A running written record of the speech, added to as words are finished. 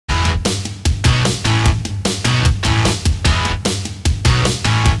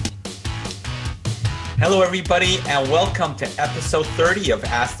Hello, everybody, and welcome to episode 30 of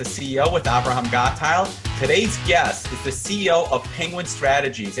Ask the CEO with Abraham Gottheil. Today's guest is the CEO of Penguin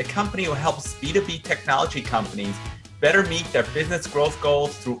Strategies, a company who helps B2B technology companies better meet their business growth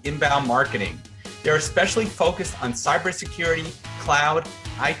goals through inbound marketing. They're especially focused on cybersecurity, cloud,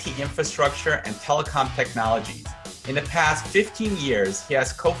 IT infrastructure, and telecom technologies. In the past 15 years, he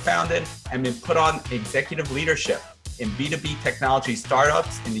has co-founded and been put on executive leadership in B2B technology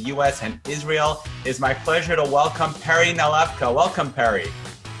startups in the US and Israel. It's my pleasure to welcome Perry Nalevka. Welcome, Perry.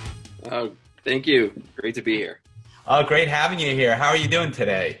 Thank you. Great to be here. Oh, great having you here. How are you doing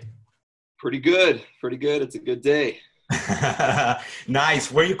today? Pretty good. It's a good day.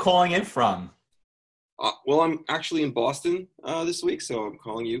 Nice. Where are you calling in from? Well, I'm actually in Boston this week, so I'm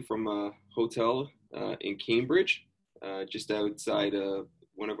calling you from a hotel in Cambridge, just outside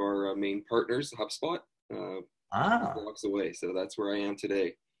one of our main partners, HubSpot. Blocks away. So that's where I am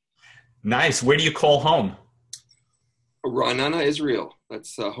today. Nice. Where do you call home? Ra'anana, Israel.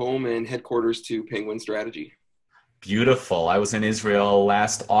 That's home and headquarters to Penguin Strategy. Beautiful. I was in Israel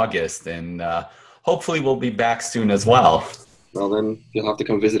last August, and hopefully we'll be back soon as well. Well, then you'll have to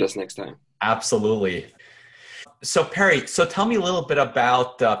come visit us next time. Absolutely. So Perry, tell me a little bit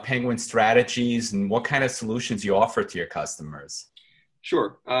about Penguin Strategies and what kind of solutions you offer to your customers.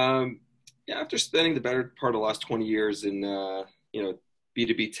 Sure. After spending the better part of the last 20 years in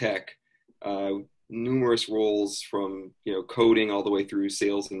B2B tech, numerous roles from coding all the way through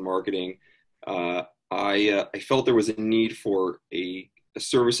sales and marketing, I felt there was a need for a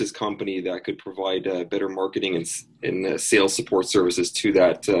services company that could provide better marketing and sales support services to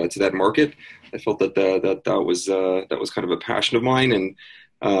that market. I felt that was kind of a passion of mine, and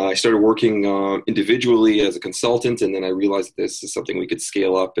I started working individually as a consultant, and then I realized that this is something we could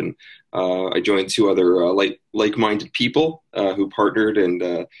scale up. And I joined two other like-minded people who partnered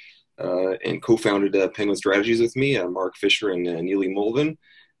and co-founded Penguin Strategies with me, Mark Fisher and Neely Mulvin.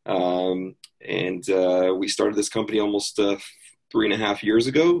 And we started this company almost 3.5 years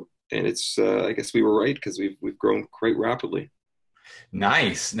ago, and it's I guess we were right because we've grown quite rapidly.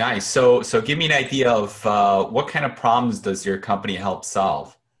 Nice. So give me an idea of what kind of problems does your company help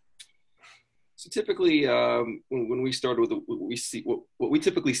solve? So typically, when we started with what we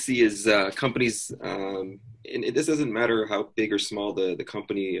typically see is companies, and this doesn't matter how big or small the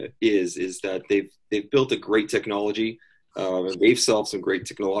company is that they've built a great technology. They've solved some great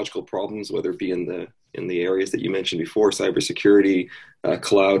technological problems, whether it be in the areas that you mentioned before, cybersecurity,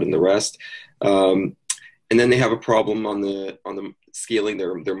 cloud, and the rest. And then they have a problem on the scaling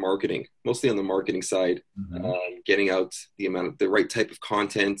their marketing, mostly on the marketing side, getting out the right type of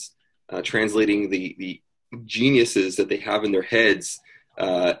content, translating the geniuses that they have in their heads,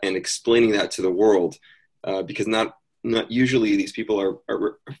 and explaining that to the world, because not usually these people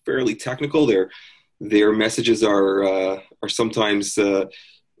are fairly technical. Their messages are sometimes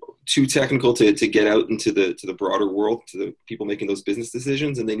too technical to get out into the broader world, to the people making those business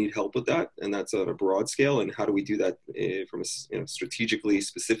decisions, and they need help with that. And that's on a broad scale. And how do we do that from strategically,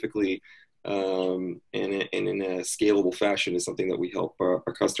 specifically, and in a scalable fashion is something that we help our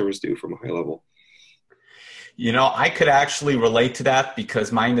customers do from a high level. I could actually relate to that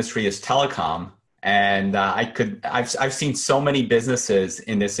because my industry is telecom. And I've seen so many businesses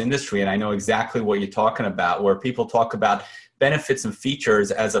in this industry, and I know exactly what you're talking about, where people talk about benefits and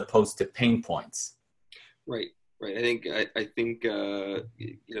features as opposed to pain points. Right. I think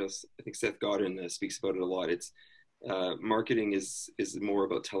Seth Godin speaks about it a lot. It's marketing is more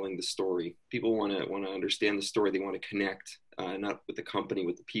about telling the story. People want to understand the story. They want to connect, not with the company,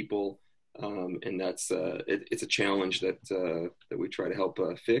 with the people, and that's it's a challenge that we try to help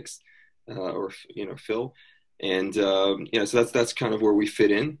fix. Or fill, and so that's kind of where we fit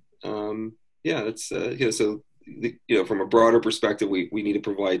in. From a broader perspective, we need to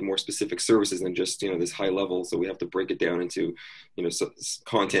provide more specific services than just this high level. So we have to break it down into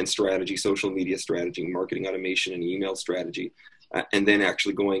content strategy, social media strategy, marketing automation, and email strategy, and then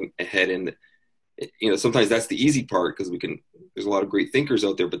actually going ahead and sometimes that's the easy part because there's a lot of great thinkers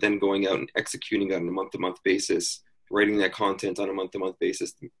out there, but then going out and executing that on a month-to-month basis, writing that content on a month-to-month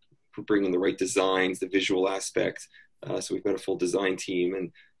basis, bringing the right designs, the visual aspect. So we've got a full design team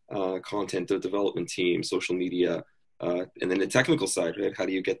and content development team, social media, and then the technical side, right? How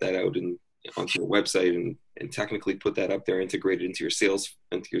do you get that out and onto your website and technically put that up there, integrated into your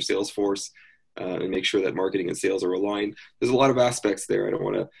sales force, and make sure that marketing and sales are aligned. There's a lot of aspects there. I don't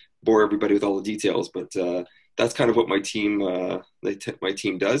want to bore everybody with all the details, but that's kind of what my team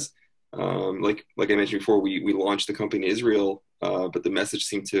does. Like I mentioned before, we launched the company in Israel, but the message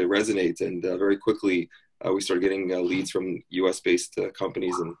seemed to resonate, and very quickly we started getting leads from U.S. based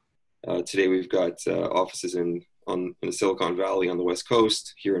companies, and Today we've got offices in the Silicon Valley on the West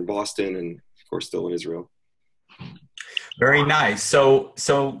Coast, here in Boston, and of course still in Israel. Very nice. So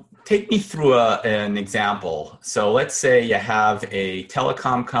take me through an example. So let's say you have a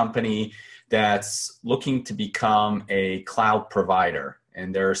telecom company that's looking to become a cloud provider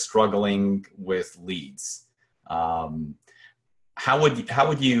and they're struggling with leads. How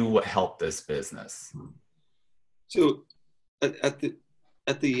would you help this business? So at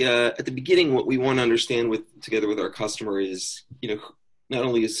the beginning, what we want to understand together with our customer is, not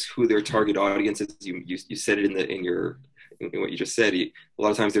only is who their target audience is. You said it in what you just said. A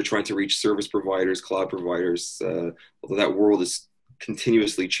lot of times they're trying to reach service providers, cloud providers. Although that world is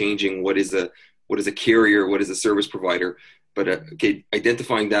continuously changing. What is a carrier? What is a service provider? But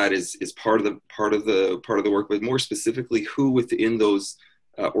identifying that is part of the work. But more specifically, who within those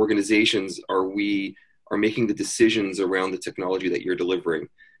organizations are making the decisions around the technology that you're delivering.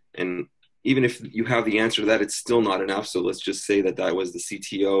 And even if you have the answer to that, it's still not enough. So let's just say that was the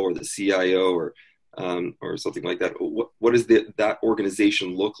CTO or the CIO or something like that. What does that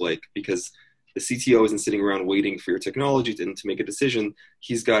organization look like? Because the CTO isn't sitting around waiting for your technology to make a decision.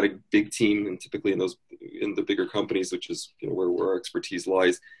 He's got a big team, and typically in the bigger companies, which is where our expertise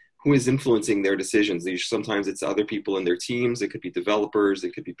lies, who is influencing their decisions. Sometimes it's other people in their teams. It could be developers.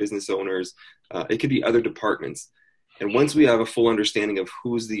 It could be business owners. It could be other departments. And once we have a full understanding of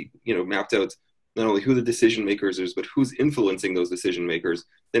who's mapped out, not only who the decision makers is, but who's influencing those decision makers,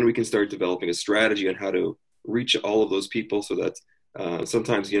 then we can start developing a strategy on how to reach all of those people. So that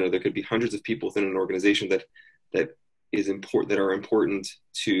sometimes there could be hundreds of people within an organization that are important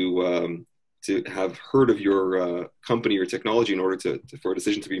to have heard of your company or technology in order for a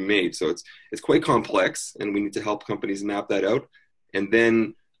decision to be made. So it's quite complex, and we need to help companies map that out, and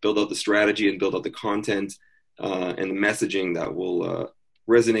then build out the strategy and build out the content and the messaging that will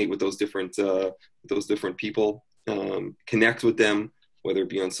resonate with those different people. Connect with them, whether it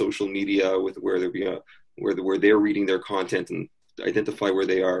be on social media, where they're reading their content, and identify where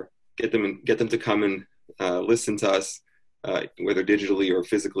they are. Get them to come and listen to us. Whether digitally or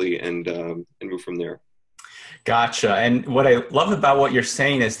physically, and move from there. Gotcha. And what I love about what you're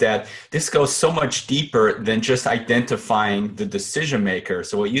saying is that this goes so much deeper than just identifying the decision maker.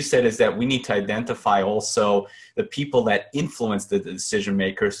 So what you said is that we need to identify also the people that influence the decision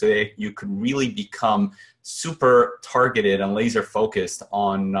maker, so that you could really become super targeted and laser focused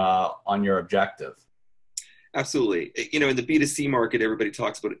on your objective. Absolutely. In the B2C market, everybody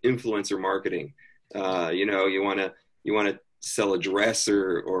talks about influencer marketing. You want to sell a dress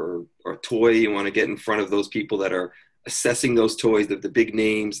or a toy. You want to get in front of those people that are assessing those toys, the big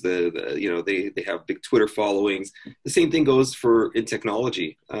names, they have big Twitter followings. The same thing goes in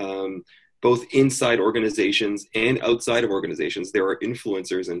technology. Both inside organizations and outside of organizations, there are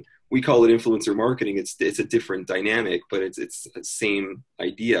influencers, and we call it influencer marketing. It's a different dynamic, but it's the same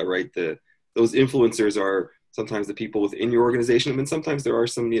idea, right? Those influencers are sometimes the people within your organization, and sometimes there are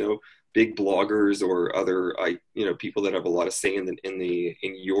some big bloggers or other people that have a lot of say in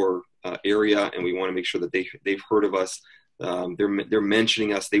your area, and we want to make sure that they've heard of us. They're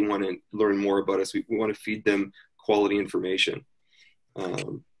mentioning us. They want to learn more about us. We want to feed them quality information.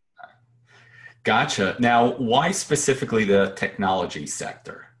 Gotcha. Now, why specifically the technology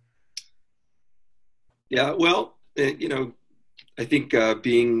sector? Yeah, well, I think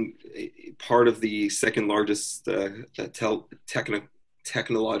being part of the second largest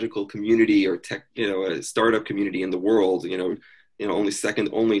technological community or a startup community in the world, only second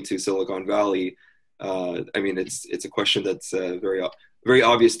only to Silicon Valley. It's a question that's very, very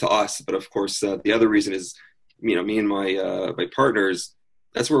obvious to us. But of course, the other reason is, me and my partners.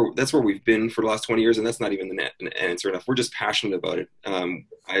 That's where we've been for the last 20 years, and that's not even an answer enough. We're just passionate about it.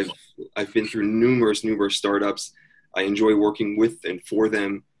 I've been through numerous startups. I enjoy working with and for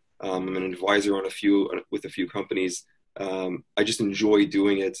them. I'm an advisor on with a few companies. I just enjoy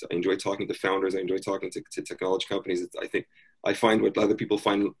doing it. I enjoy talking to founders. I enjoy talking to technology companies. I find what other people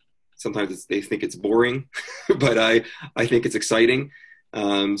find sometimes they think it's boring, but I think it's exciting.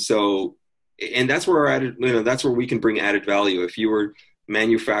 And that's where that's where we can bring added value. If you were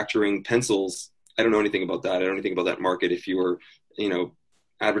manufacturing pencils, I don't know anything about that. I don't know anything about that market. If you were,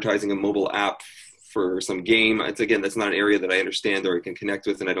 advertising a mobile app for some game, that's not an area that I understand or I can connect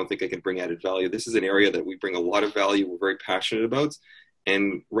with, and I don't think I can bring added value. This is an area that we bring a lot of value. We're very passionate about,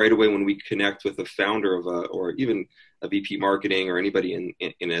 and right away when we connect with a founder or even a VP marketing or anybody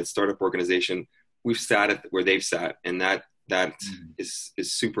in a startup organization, we've sat at where they've sat, and that is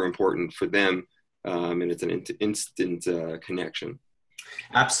super important for them, and it's an instant connection.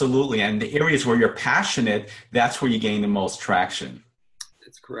 Absolutely, and the areas where you're passionate, that's where you gain the most traction.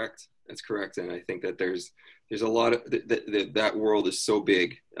 That's correct. That's correct, and I think that there's a lot of that world is so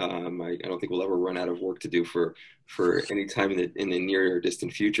big. I don't think we'll ever run out of work to do for any time in the near or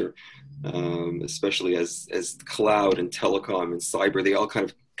distant future, especially as cloud and telecom and cyber, they all kind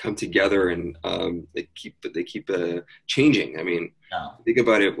of come together, and they keep changing. I mean, think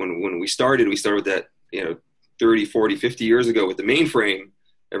about it. When we started with that, 30, 40, 50 years ago with the mainframe.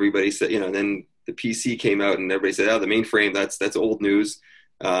 Everybody said, and then the PC came out, and everybody said, "Oh, the mainframe, that's old news."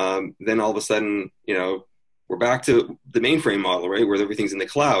 Then all of a sudden, we're back to the mainframe model, right, where everything's in the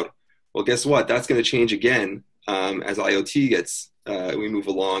cloud. Well, guess what? That's going to change again as IoT we move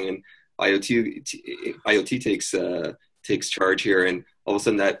along, and IoT takes charge here, and all of a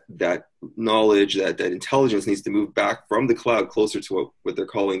sudden that knowledge, that intelligence needs to move back from the cloud closer to what they're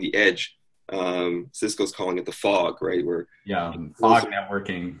calling the edge. Cisco's calling it the fog, right? Fog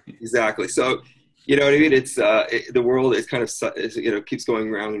networking. Exactly. So, you know what I mean? It's the world is kind of keeps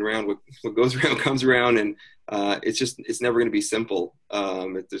going round and round. What goes around comes around, and it's never going to be simple.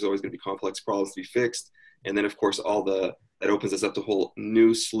 There's always going to be complex problems to be fixed, and then of course that opens us up to a whole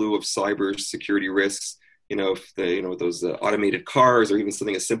new slew of cyber security risks. If those automated cars, or even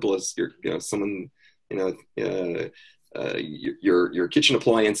something as simple as your kitchen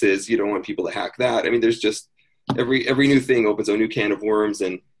appliances. You don't want people to hack that. I mean, there's just every new thing opens a new can of worms,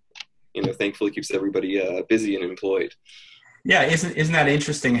 and thankfully keeps everybody busy and employed. Yeah, isn't that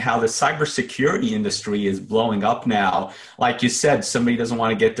interesting how the cybersecurity industry is blowing up now? Like you said, somebody doesn't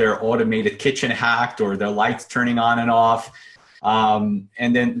want to get their automated kitchen hacked or their lights turning on and off. And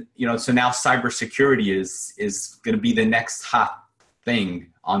then, so now cybersecurity is going to be the next hot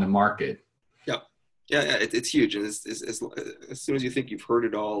thing on the market. Yeah, it's huge. And as soon as you think you've heard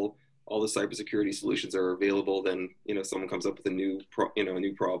it all the cybersecurity solutions are available, then, someone comes up with a new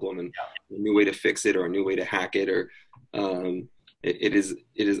problem and a new way to fix it, or a new way to hack it, or it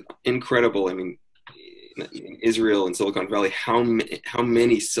is incredible. I mean, in Israel and Silicon Valley, how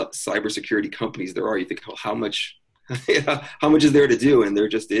many cybersecurity companies there are. You think how much is there to do? And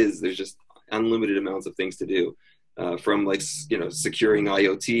there's just unlimited amounts of things to do, from securing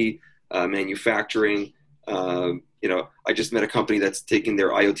IoT, manufacturing. I just met a company that's taking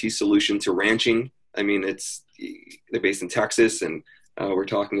their IoT solution to ranching. I mean, they're based in Texas, and we're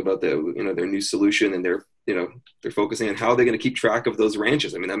talking about their new solution, and they're focusing on how they're going to keep track of those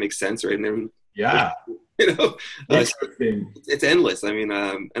ranches. I mean, that makes sense, right? And it's endless. I mean,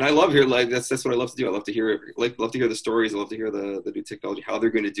 and I love that's what I love to do. I love to hear the stories. I love to hear the new technology, how they're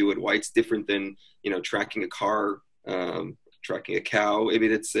going to do it, why it's different than tracking a car, tracking a cow. I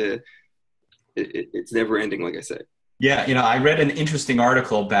mean, it's never ending, like I said. Yeah, I read an interesting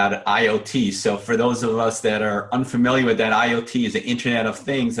article about IoT. So for those of us that are unfamiliar with that, IoT is the Internet of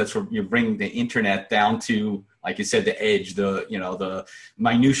Things. That's where you're bringing the internet down to, like you said, the edge, the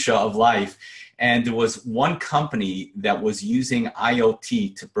minutia of life. And there was one company that was using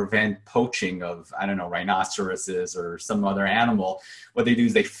IoT to prevent poaching of, I don't know, rhinoceroses or some other animal. What they do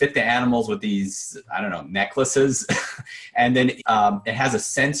is they fit the animals with these, I don't know, necklaces. And then it has a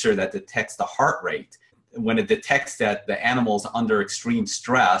sensor that detects the heart rate. When it detects that the animal's under extreme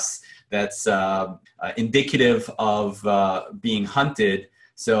stress, that's indicative of being hunted.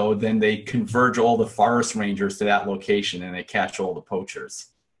 So then they converge all the forest rangers to that location, and they catch all the poachers.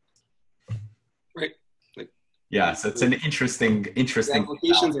 Right. Yeah, so it's an interesting. The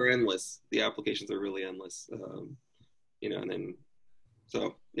applications are endless. The applications are really endless. And then,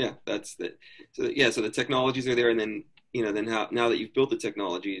 so yeah, that's the. So the technologies are there, and then now that you've built the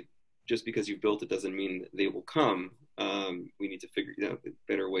technology, just because you've built it doesn't mean they will come. We need to figure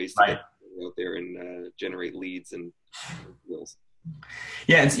better ways to get out there and generate leads and deals.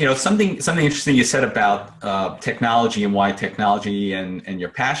 Yeah, and something interesting you said about technology and why technology and your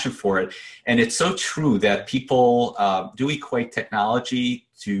passion for it, and it's so true that people do equate technology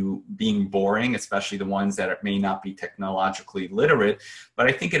to being boring, especially the ones that may not be technologically literate. But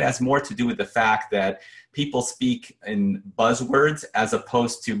I think it has more to do with the fact that people speak in buzzwords as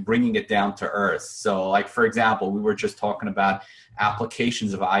opposed to bringing it down to earth. So, like, for example, we were just talking about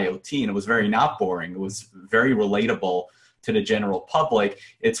applications of IoT, and it was very not boring. It was very relatable to the general public.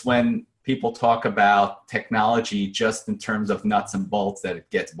 It's when people talk about technology just in terms of nuts and bolts that it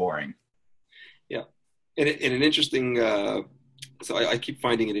gets boring. Yeah. And an interesting, so I keep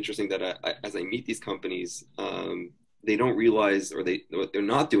finding it interesting that as I meet these companies, they don't realize, or what they're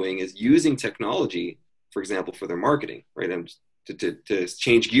not doing is using technology, for example, for their marketing, right? And to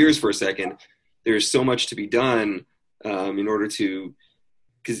change gears for a second, there's so much to be done in order to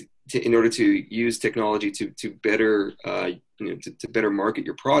use technology to better to better market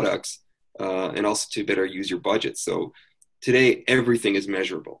your products, and also to better use your budget. So today everything is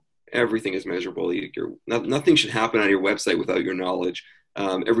measurable. Everything is measurable. Nothing should happen on your website without your knowledge.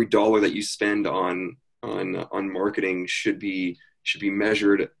 Every dollar that you spend on marketing should be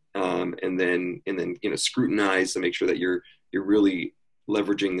measured, and then scrutinized to make sure that you're really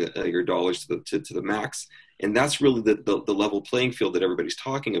leveraging your dollars to the max. And that's really the level playing field that everybody's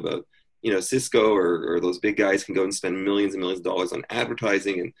talking about. Cisco or those big guys can go and spend millions and millions of dollars on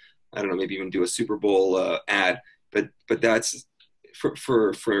advertising, and I don't know, maybe even do a Super Bowl ad. But that's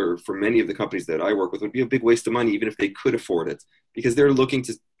for many of the companies that I work with would be a big waste of money, even if they could afford it, because they're looking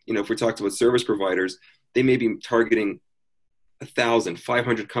to, if we talked about service providers, they may be targeting 1,000,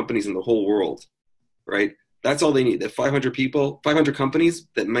 500 companies in the whole world, right? That's all they need. That 500 companies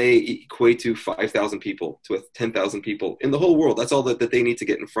that may equate to 5,000 people, to 10,000 people in the whole world. That's all that they need to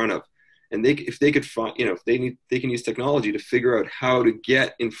get in front of. And if they could find, they can use technology to figure out how to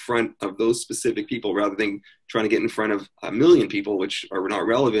get in front of those specific people rather than trying to get in front of a million people, which are not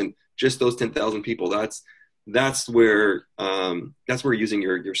relevant. Just those 10,000 people. That's where using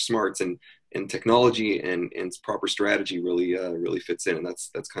your smarts and technology and proper strategy really fits in. And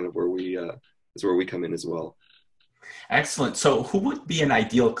that's kind of where we come in as well. Excellent. So who would be an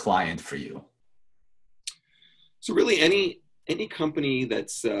ideal client for you? So really any company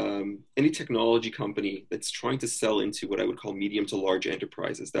that's any technology company that's trying to sell into what I would call medium to large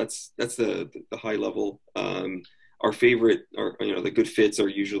enterprises. That's the high level. Our favorite, the good fits are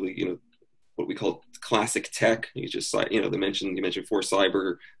usually, what we call classic tech. You mentioned for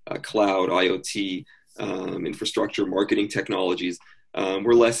cyber, cloud, IoT, infrastructure, marketing technologies.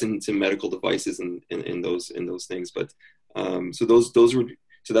 We're less into medical devices and those things, but so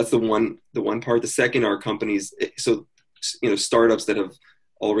that's the one part. The second are companies, startups that have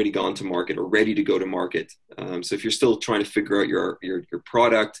already gone to market or ready to go to market. So if you're still trying to figure out your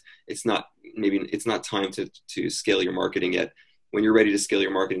product, it's not time to scale your marketing yet. When you're ready to scale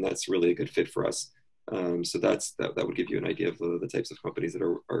your marketing, that's really a good fit for us. So that would give you an idea of the types of companies that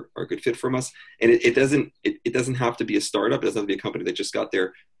are a good fit from us. And it doesn't have to be a startup. It doesn't have to be a company that just got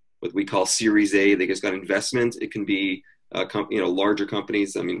their, what we call Series A. They just got investment. It can be larger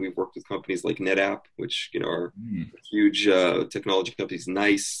companies. I mean, we've worked with companies like NetApp, which are huge technology companies.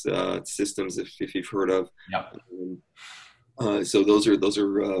 Nice Systems, if you've heard of. Yep. So those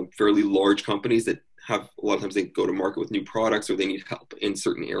are fairly large companies that have, a lot of times they go to market with new products or they need help in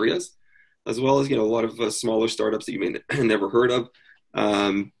certain areas, as well as a lot of smaller startups that you may never heard of. We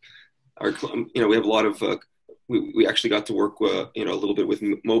have a lot of we actually got to work a little bit with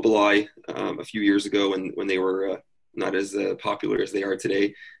Mobileye a few years ago when they were not as popular as they are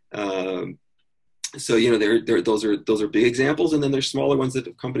today. So those are big examples, and then there's smaller ones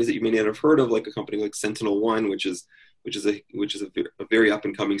that companies that you may not have heard of, like a company like SentinelOne, which is a very up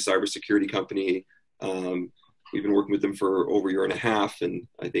and coming cybersecurity company. We've been working with them for over a year and a half, and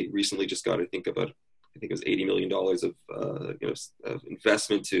I think recently just got it was $80 million of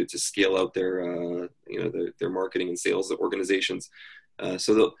investment to scale out their marketing and sales organizations.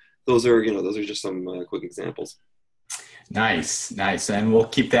 So those are just some quick examples. Nice, and we'll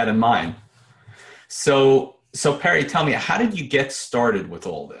keep that in mind. So Perry, tell me, how did you get started with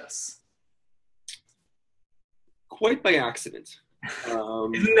all this? Quite by accident.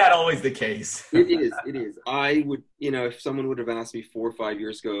 Isn't that always the case? It is. I would, if someone would have asked me 4 or 5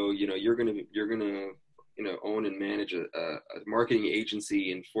 years ago, you're gonna own and manage a marketing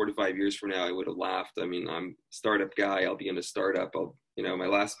agency, and 4 to 5 years from now, I would have laughed. I mean, I'm a startup guy. I'll be in a startup. My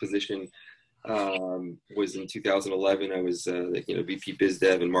last position was in 2011. I was VP Biz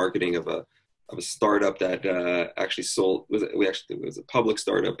Dev and marketing of a startup that actually sold. It was a public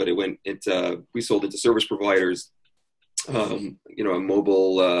startup, but we sold it to service providers. A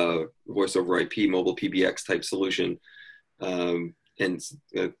mobile voice over IP, mobile PBX type solution, and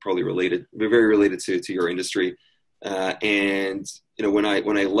probably very related to your industry. And when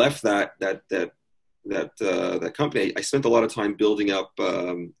I left that company, I spent a lot of time building up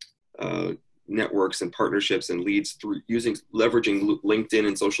networks and partnerships and leads through leveraging LinkedIn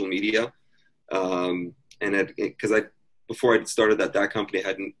and social media. And because before I started that company,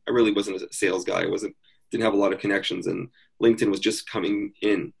 I really wasn't a sales guy. Didn't have a lot of connections, and LinkedIn was just coming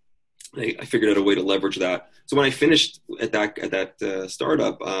in. I figured out a way to leverage that. So when I finished at that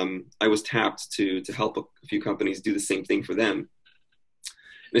startup, I was tapped to help a few companies do the same thing for them.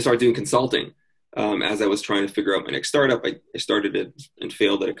 And I started doing consulting. As I was trying to figure out my next startup, I started it and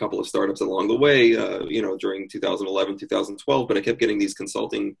failed at a couple of startups along the way, during 2011, 2012, but I kept getting these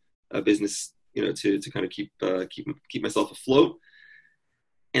consulting business, to kind of keep myself afloat.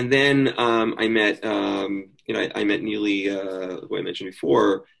 And then I met Neely, who I mentioned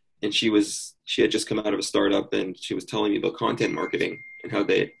before, and she had just come out of a startup, and she was telling me about content marketing. and how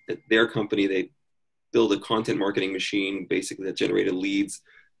at their company, they build a content marketing machine basically that generated leads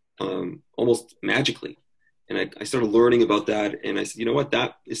almost magically. And I started learning about that, and I said, you know what,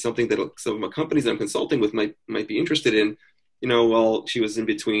 that is something that some of my companies I'm consulting with might be interested in. While she was in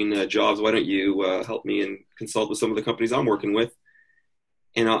between jobs, why don't you help me and consult with some of the companies I'm working with?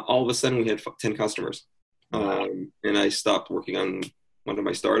 And all of a sudden we had 10 customers. And I stopped working on one of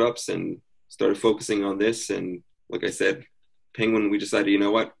my startups and started focusing on this. And like I said, Penguin, we decided, you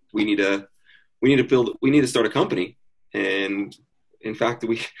know what, we need to start a company. And in fact,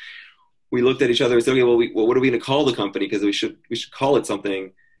 we looked at each other and said, okay, well, what are we going to call the company? Because we should call it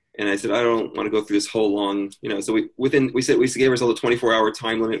something. And I said, I don't want to go through this whole long, so we gave ourselves a 24-hour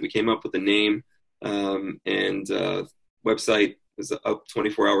time limit. We came up with a name, and website was up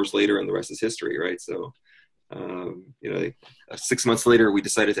 24 hours later, and the rest is history, right? So, 6 months later, we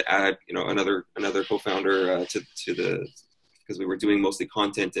decided to add, another co-founder because we were doing mostly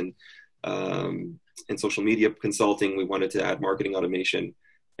content and social media consulting. We wanted to add marketing automation,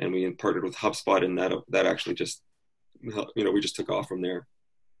 and we partnered with HubSpot, and that actually just, we just took off from there.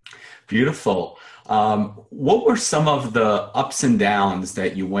 Beautiful. What were some of the ups and downs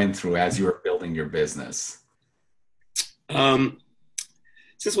that you went through as you were building your business?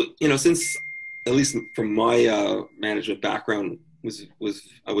 Since at least from my management background I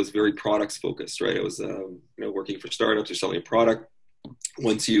was very products focused, right? I was working for startups or selling a product.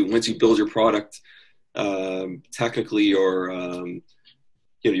 Once you build your product, technically your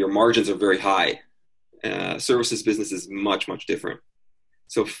margins are very high. Services business is much different.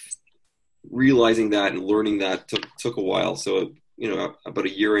 So realizing that and learning that took a while. So, about a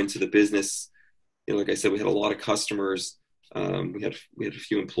year into the business, like I said, we had a lot of customers. We had a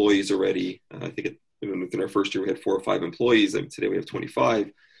few employees already. I think within our first year, we had 4 or 5 employees, and today we have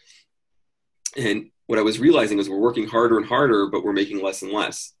 25. And what I was realizing is we're working harder and harder, but we're making less and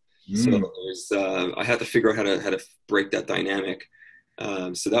less. So I had to figure out how to break that dynamic.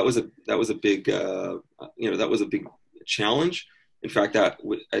 So that was a big, that was a big challenge. In fact, at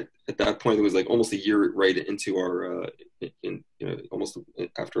that point, it was like almost a year right into our, almost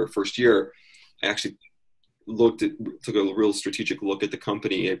after our first year, I actually took a real strategic look at the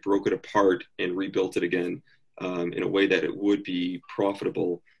company. I broke it apart and rebuilt it again in a way that it would be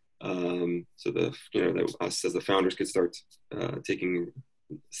profitable. So that us as the founders could start taking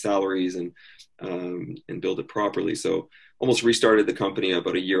salaries and build it properly. So almost restarted the company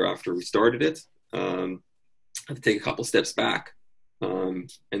about a year after we started it. I had to take a couple steps back.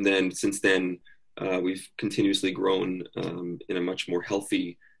 And then since then, we've continuously grown in a much more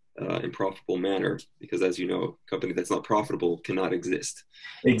healthy and profitable manner, because as you know, a company that's not profitable cannot exist.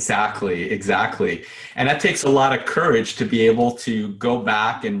 Exactly. And that takes a lot of courage to be able to go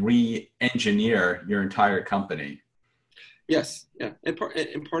back and re-engineer your entire company. Yes. Yeah. And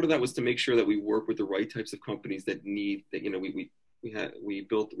part of that was to make sure that we work with the right types of companies that we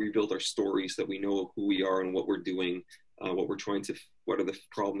rebuilt our stories, so that we know who we are and what we're doing, what are the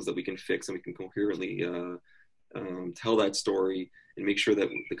problems that we can fix, and we can coherently tell that story and make sure that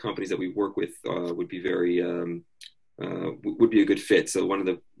the companies that we work with would be a good fit. So one of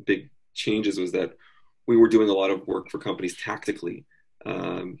the big changes was that we were doing a lot of work for companies tactically,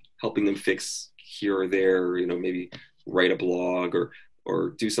 helping them fix here or there, maybe write a blog or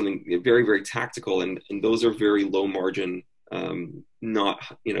do something very, very tactical. And those are very low margin,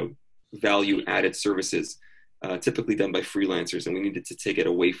 not, value added services, typically done by freelancers. And we needed to take it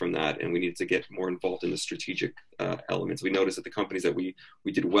away from that. And we needed to get more involved in the strategic elements. We noticed that the companies that we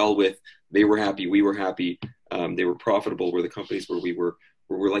did well with, they were happy, we were happy, they were profitable, were the companies where we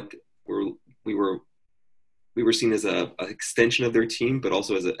were seen as an extension of their team, but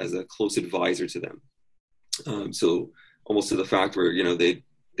also as a close advisor to them. So almost to the fact where,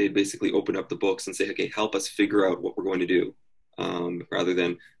 they basically open up the books and say, okay, help us figure out what we're going to do, rather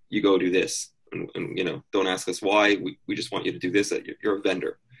than you go do this and don't ask us why, we just want you to do this. You're a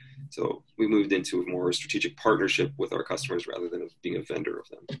vendor. So we moved into a more strategic partnership with our customers rather than being a vendor of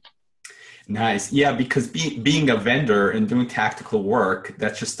them. Nice. Yeah, because being a vendor and doing tactical work,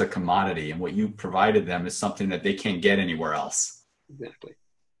 that's just a commodity. And what you provided them is something that they can't get anywhere else. Exactly.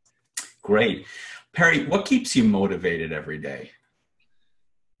 Great. Perry, what keeps you motivated every day?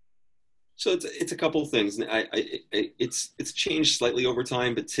 So it's a couple of things. It's changed slightly over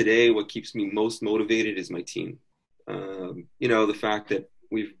time, but today what keeps me most motivated is my team. The fact that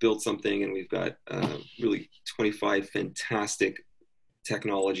we've built something and we've got really 25 fantastic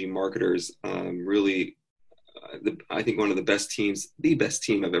technology marketers. Really, I think one of the best teams, the best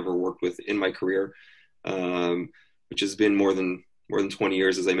team I've ever worked with in my career, which has been more than 20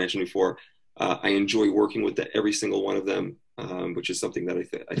 years, as I mentioned before. I enjoy working with every single one of them. which is something that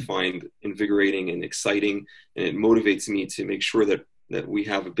I find invigorating and exciting, and it motivates me to make sure that we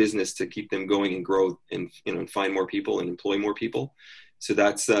have a business to keep them going and grow and, and find more people and employ more people. So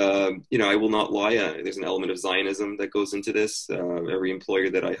that's, I will not lie. There's an element of Zionism that goes into this. Every employer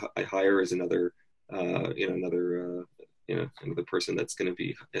that I hire is another person that's going to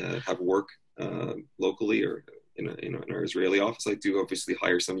be have work locally or in our Israeli office. I do obviously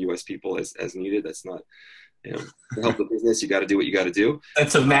hire some U.S. people as needed. That's not, to help the business, you got to do what you got to do.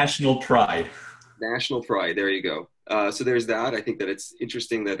 That's a national pride. National pride. There you go. So there's that. I think that it's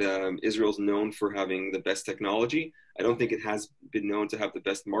interesting that Israel's known for having the best technology. I don't think it has been known to have the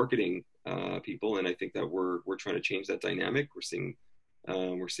best marketing people, and I think that we're trying to change that dynamic. We're seeing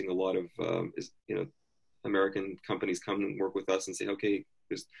a lot of American companies come and work with us and say, okay,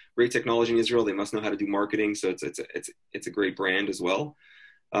 there's great technology in Israel. They must know how to do marketing, so it's a great brand as well.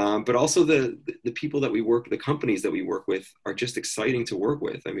 But also the people that we work, the companies that we work with, are just exciting to work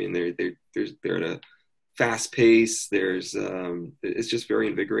with. I mean, they're at a fast pace. It's just very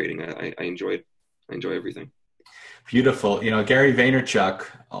invigorating. I enjoy it. I enjoy everything. Beautiful. Gary Vaynerchuk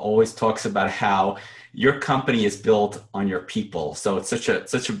always talks about how your company is built on your people. So it's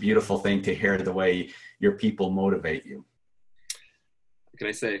such a beautiful thing to hear the way your people motivate you. What can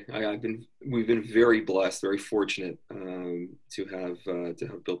I say? We've been very blessed, very fortunate to have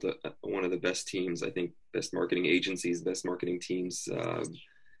built one of the best teams. I think best marketing agencies, best marketing teams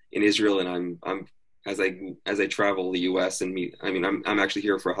in Israel. And I'm as I travel the U.S. and meet. I mean, I'm actually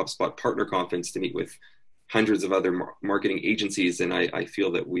here for a HubSpot partner conference to meet with hundreds of other marketing agencies, and I feel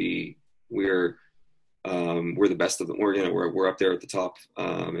that we're the best of them. We're up there at the top.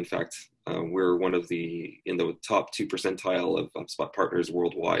 In fact, we're one of in the top 2 percentile of HubSpot partners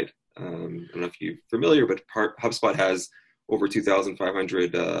worldwide. I don't know if you're familiar, but HubSpot has over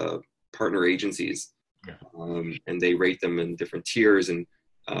 2,500 partner agencies, and they rate them in different tiers, and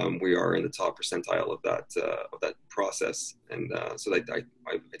we are in the top percentile of that process. And so I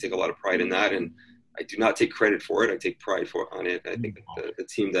take a lot of pride in that, and I do not take credit for it. I take pride on it. I think that the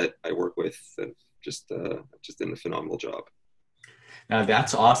team that I work with have just done a phenomenal job. Now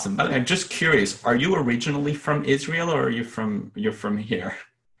that's awesome. But I'm just curious, are you originally from Israel, or you're from here?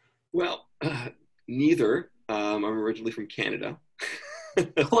 Well, neither. I'm originally from Canada.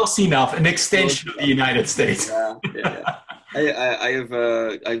 Close enough. An extension of the United States. Yeah.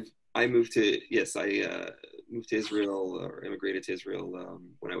 I moved to Israel, or immigrated to Israel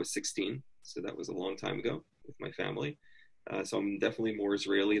when I was 16. So that was a long time ago with my family. So I'm definitely more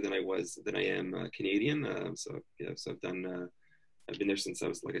Israeli than I am Canadian. So I've been there since I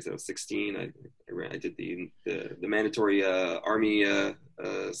was 16. I did the mandatory army, and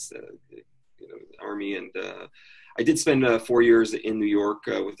I did spend 4 years in New York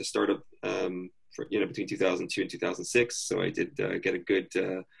with the startup, between 2002 and 2006. So I did get a good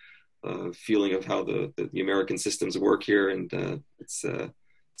feeling of how the American systems work here, and it's.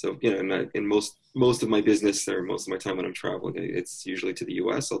 So, in most of my business, or most of my time when I'm traveling, it's usually to the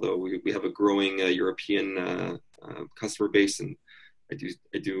U.S., although we have a growing European customer base, and I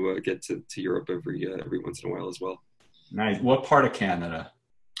do get to Europe every once in a while as well. Nice. What part of Canada?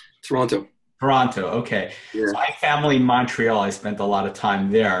 Toronto. Toronto. Okay. Yeah. So I have family in Montreal. I spent a lot of time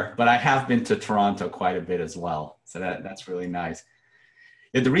there, but I have been to Toronto quite a bit as well. So that's really nice.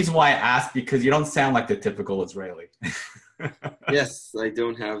 Yeah, the reason why I asked, because you don't sound like the typical Israeli. Yes, I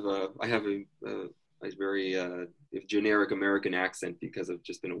don't have. I have a very generic American accent because I've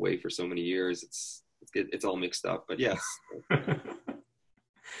just been away for so many years. It's all mixed up, but yes.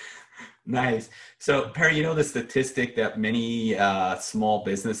 Nice. So Perry, the statistic that many small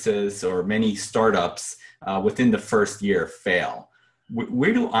businesses or many startups within the first year fail.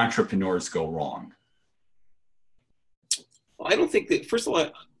 Where do entrepreneurs go wrong? Well, I don't think that. First of all,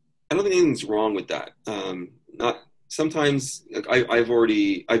 I don't think anything's wrong with that. Sometimes I've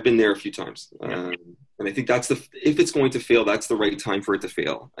been there a few times, and I think if it's going to fail, that's the right time for it to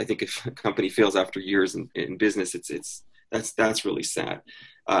fail. I think if a company fails after years in business, that's really sad.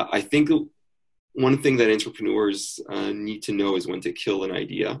 I think one thing that entrepreneurs need to know is when to kill an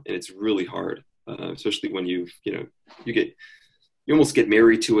idea, and it's really hard, especially when you almost get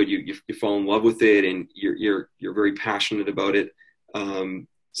married to it. You fall in love with it, and you're very passionate about it.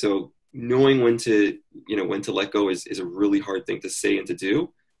 So knowing when to let go is a really hard thing to say and to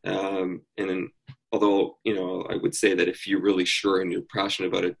do. And then, although, I would say that if you're really sure and you're passionate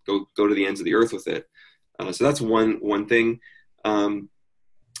about it, go to the ends of the earth with it. So that's one thing.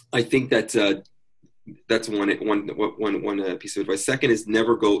 I think that's one piece of advice. Second is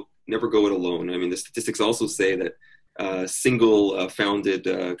never go it alone. I mean, the statistics also say that single founded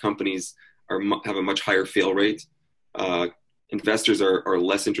companies have a much higher fail rate. investors are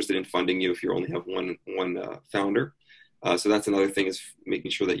less interested in funding you if you only have one founder. So that's another thing, is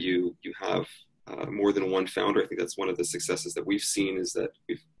making sure that you have more than one founder. I think that's one of the successes that we've seen, is that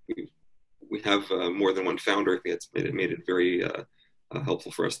we have more than one founder. I think that's made it very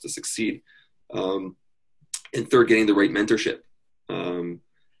helpful for us to succeed. And third, getting the right mentorship,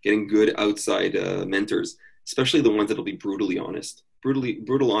 getting good outside mentors, especially the ones that'll be brutally honest.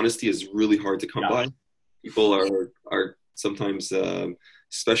 Brutal honesty is really hard to come by. People are sometimes,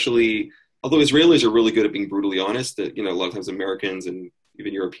 especially, although Israelis are really good at being brutally honest, a lot of times Americans and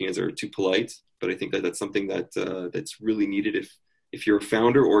even Europeans are too polite. But I think that that's something that's really needed if you're a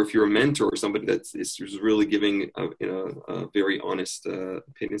founder, or if you're a mentor, or somebody that's really giving a very honest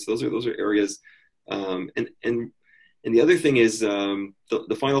opinion. So those are areas. And the other thing is,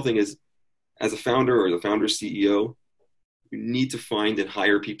 the final thing is, as a founder or the founder CEO, you need to find and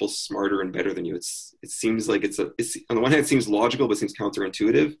hire people smarter and better than you. It seems like it's on the one hand, it seems logical, but it seems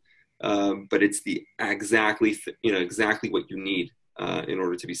counterintuitive. But it's exactly what you need in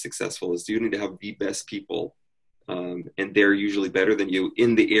order to be successful. Is you need to have the best people, and they're usually better than you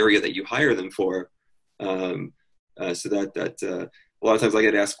in the area that you hire them for. So that a lot of times I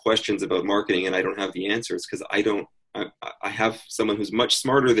get asked questions about marketing and I don't have the answers, because I have someone who's much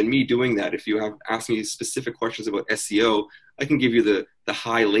smarter than me doing that. If you have asked me specific questions about SEO, I can give you the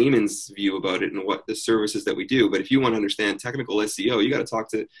high layman's view about it and what the services that we do. But if you want to understand technical SEO, you got to talk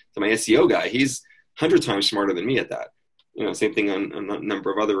to my SEO guy. He's 100 times smarter than me at that. Same thing on a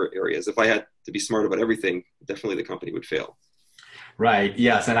number of other areas. If I had to be smart about everything, definitely the company would fail. Right.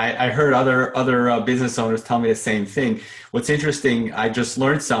 Yes. And I heard other business owners tell me the same thing. What's interesting, I just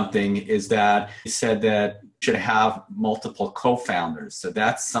learned something, is that you said that you should have multiple co-founders. So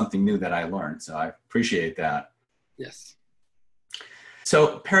that's something new that I learned. So I appreciate that. Yes.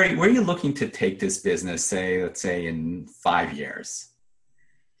 So Perry, where are you looking to take this business, let's say in 5 years?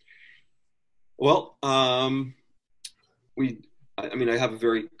 Well, I have a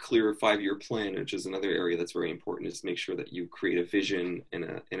very clear 5-year plan, which is another area that's very important, is to make sure that you create a vision and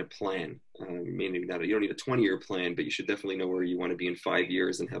a plan. Meaning that you don't need a 20-year plan, but you should definitely know where you want to be in 5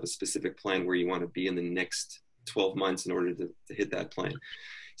 years and have a specific plan where you want to be in the next 12 months in order to hit that plan.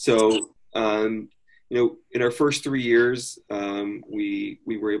 So, in our first 3 years, we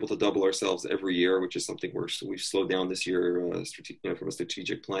were able to double ourselves every year, which is something we've slowed down this year, from a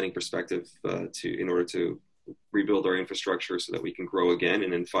strategic planning perspective, in order to rebuild our infrastructure so that we can grow again.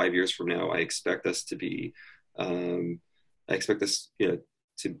 And in 5 years from now, I expect us to be, to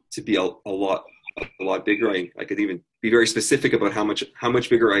be a lot bigger. I could even be very specific about how much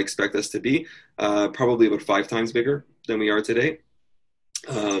bigger I expect us to be. Probably about 5 times bigger than we are today.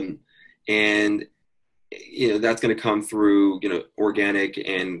 And that's going to come through organic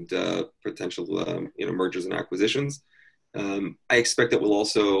and potential mergers and acquisitions. I expect that we'll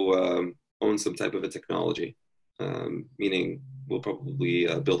also own some type of a technology, meaning we'll probably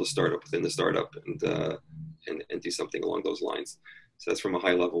build a startup within the startup and do something along those lines. So that's from a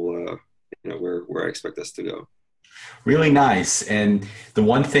high level, where I expect us to go. Really nice. And the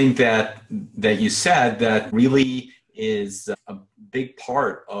one thing that you said that really is a big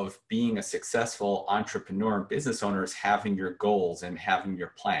part of being a successful entrepreneur and business owner is having your goals and having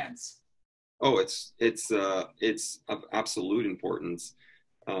your plans. Oh, it's of absolute importance.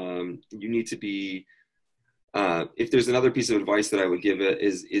 You need to be, if there's another piece of advice that I would give it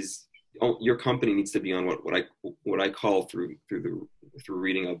is your company needs to be on what I call through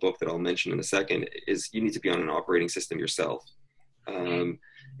reading a book that I'll mention in a second, is you need to be on an operating system yourself. And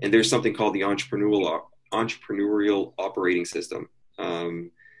there's something called the entrepreneurial operating system.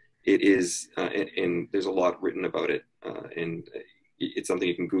 It is, and there's a lot written about it, and it's something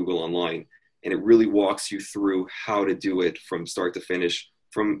you can Google online, and it really walks you through how to do it from start to finish,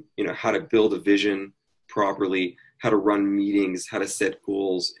 from how to build a vision properly, how to run meetings, how to set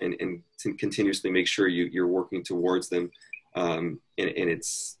goals, and to continuously make sure you're working towards them. And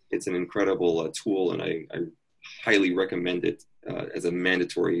it's an incredible tool, and I highly recommend it as a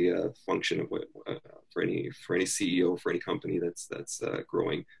mandatory function of for any CEO, for any company that's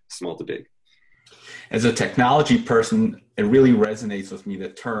growing small to big. As a technology person, it really resonates with me, the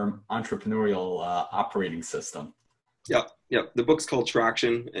term entrepreneurial operating system. Yeah. The book's called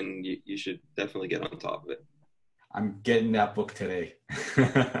Traction, and you should definitely get on top of it. I'm getting that book today.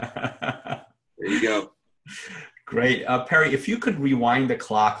 There you go. Great. Perry, if you could rewind the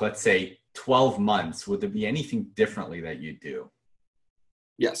clock, let's say 12 months, would there be anything differently that you do?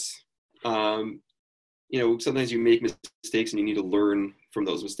 Yes. Sometimes you make mistakes and you need to learn from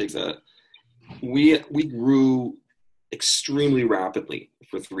those mistakes. We grew extremely rapidly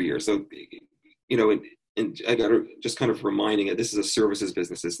for 3 years. So, and I got to just kind of reminding it, this is a services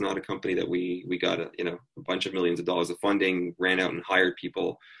business. It's not a company that we got a bunch of millions of dollars of funding, ran out and hired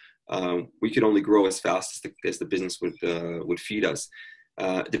people. We could only grow as fast as the business would feed us.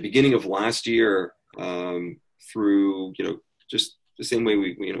 At the beginning of last year, through just the same way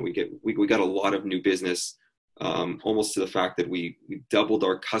we got a lot of new business, almost to the fact that we doubled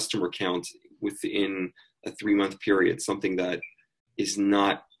our customer count within a 3-month period. Something that is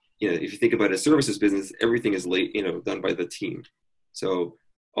not, if you think about a services business, everything is done by the team. So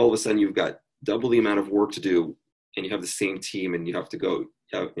all of a sudden you've got double the amount of work to do, and you have the same team, and you have to go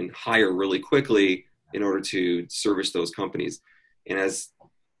out and hire really quickly in order to service those companies. And as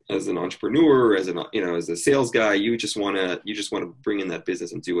an entrepreneur, as a sales guy, you just want to bring in that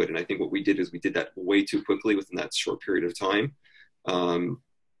business and do it. And I think what we did is we did that way too quickly within that short period of time.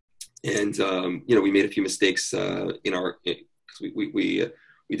 We made a few mistakes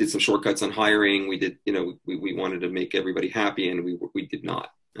we did some shortcuts on hiring. We did, we wanted to make everybody happy, and we did not.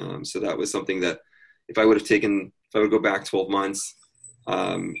 So that was something that if I would go back 12 months,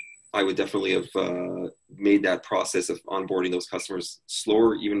 I would definitely have made that process of onboarding those customers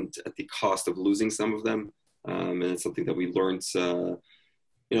slower, even at the cost of losing some of them. And it's something that we learned,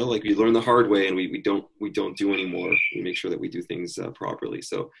 we learn the hard way, and we don't do anymore. We make sure that we do things properly.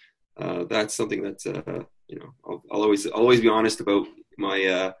 So that's something that I'll always be honest about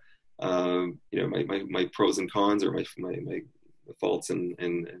my my pros and cons, or my faults and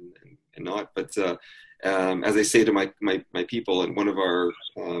not. But as I say to my people, and one of our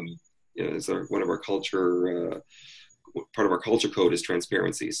culture, part of our culture code is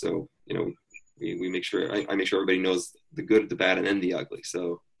transparency. So we make sure I make sure everybody knows the good, the bad, and the ugly.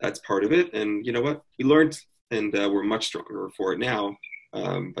 So that's part of it. And you know what, we learned, and we're much stronger for it now.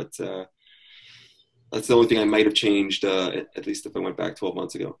 But that's the only thing I might have changed, at least if I went back 12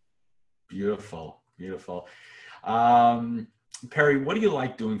 months ago. Beautiful. Perry, what do you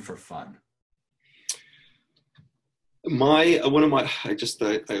like doing for fun? So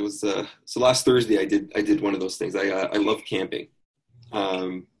last Thursday I did one of those things. I love camping.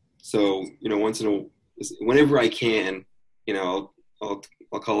 So whenever I can, I'll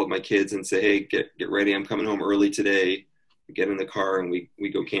call up my kids and say, hey, get ready. I'm coming home early today. We get in the car and we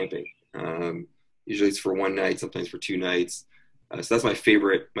go camping. Usually it's for one night, sometimes for 2 nights. So that's my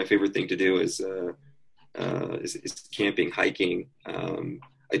favorite thing to do is camping, hiking.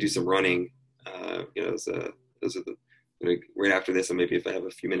 I do some running. Those are the, right after this, and maybe if I have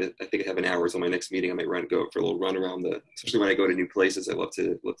a few minutes, I think I have an hour. So my next meeting, I might go for a little run around especially when I go to new places. I love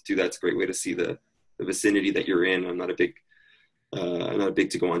to do that. It's a great way to see the vicinity that you're in. I'm not big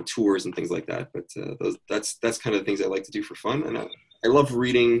to go on tours and things like that, but that's kind of the things I like to do for fun. And I love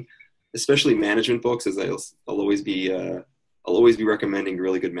reading, especially management books, as I'll always be recommending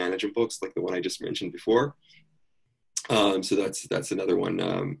really good management books, like the one I just mentioned before. So that's another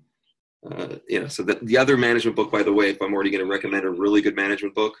one. So the other management book, by the way, if I'm already going to recommend a really good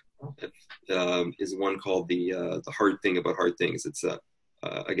management book, is one called The Hard Thing About Hard Things. It's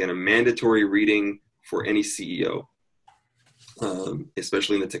again a mandatory reading for any CEO,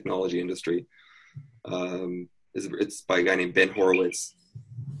 especially in the technology industry. It's by a guy named Ben Horowitz,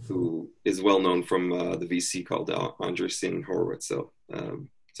 who is well known from the VC called Andreessen Horowitz. So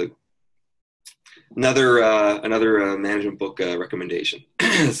another management book recommendation.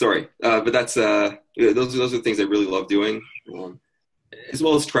 Sorry, but that's those are the things I really love doing, as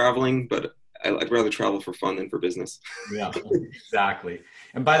well as traveling. But I'd rather travel for fun than for business. Yeah, exactly.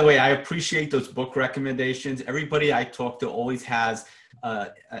 And by the way, I appreciate those book recommendations. Everybody I talk to always has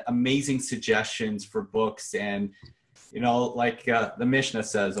amazing suggestions for books. And like the Mishnah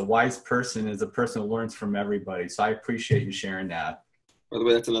says, a wise person is a person who learns from everybody. So I appreciate you sharing that. By the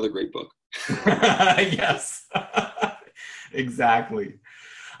way, that's another great book. Yes, exactly.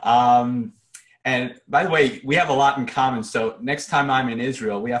 And by the way, we have a lot in common. So next time I'm in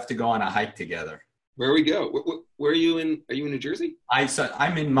Israel, we have to go on a hike together. Where we go? Where are you in? Are you in New Jersey?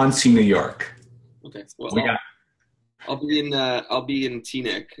 I'm in Muncie, New York. Okay. Well, I'll be in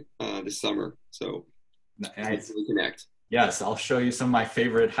Teaneck this summer. So nice. We connect. Yes, I'll show you some of my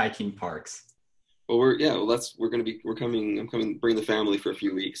favorite hiking parks. Well, we're coming. I'm coming, bring the family for a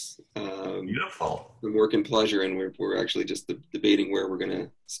few weeks. Beautiful. From work and pleasure, and we're actually just debating where we're going to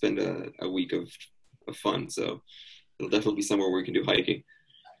spend a week of fun. So it'll definitely be somewhere where we can do hiking.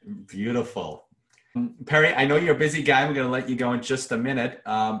 Beautiful. Perry, I know you're a busy guy. I'm going to let you go in just a minute.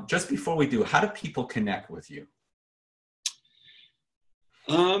 Just before we do, how do people connect with you?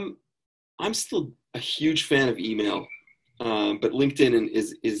 I'm still a huge fan of email. But LinkedIn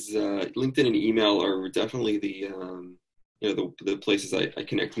LinkedIn and email are definitely the the places I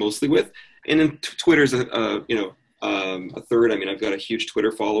connect mostly with. And then Twitter's a third. I mean, I've got a huge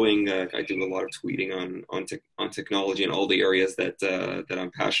Twitter following. I do a lot of tweeting on technology and all the areas that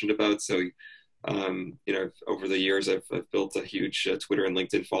I'm passionate about. So, over the years, I've built a huge Twitter and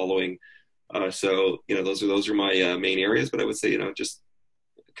LinkedIn following. So, those are my main areas. But I would say, just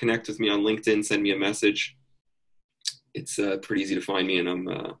connect with me on LinkedIn, send me a message. It's pretty easy to find me, and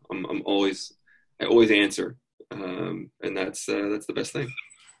I always answer, and that's the best thing.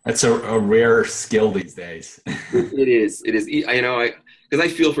 That's a rare skill these days. It is. Because I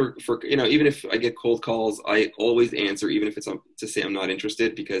feel for even if I get cold calls, I always answer, even if it's to say I'm not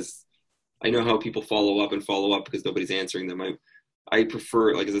interested, because I know how people follow up because nobody's answering them. I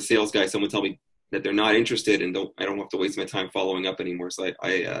prefer, like, as a sales guy, someone tell me that they're not interested, and I don't have to waste my time following up anymore. So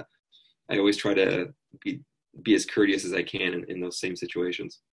I always try to be as courteous as I can in those same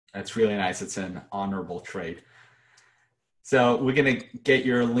situations. That's really nice. It's an honorable trait. So we're going to get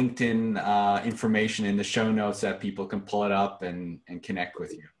your LinkedIn information in the show notes so that people can pull it up and connect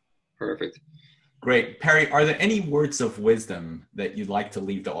with you. Perfect. Great. Perry, are there any words of wisdom that you'd like to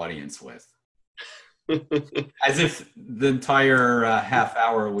leave the audience with? As if the entire half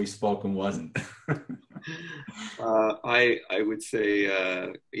hour we've spoken wasn't. I would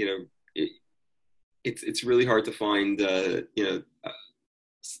say, it's really hard to find,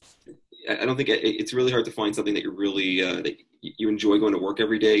 I don't think it's really hard to find something that you're really, that you enjoy going to work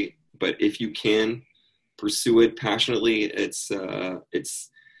every day. But if you can pursue it passionately,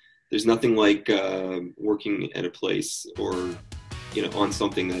 there's nothing like working at a place or, on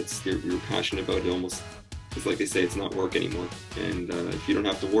something that's you're passionate about. It almost, it's like they say, it's not work anymore. And if you don't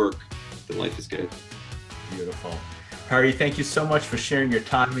have to work, then life is good. Beautiful. Perry, thank you so much for sharing your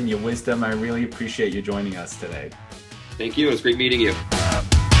time and your wisdom. I really appreciate you joining us today. Thank you. It was great meeting you.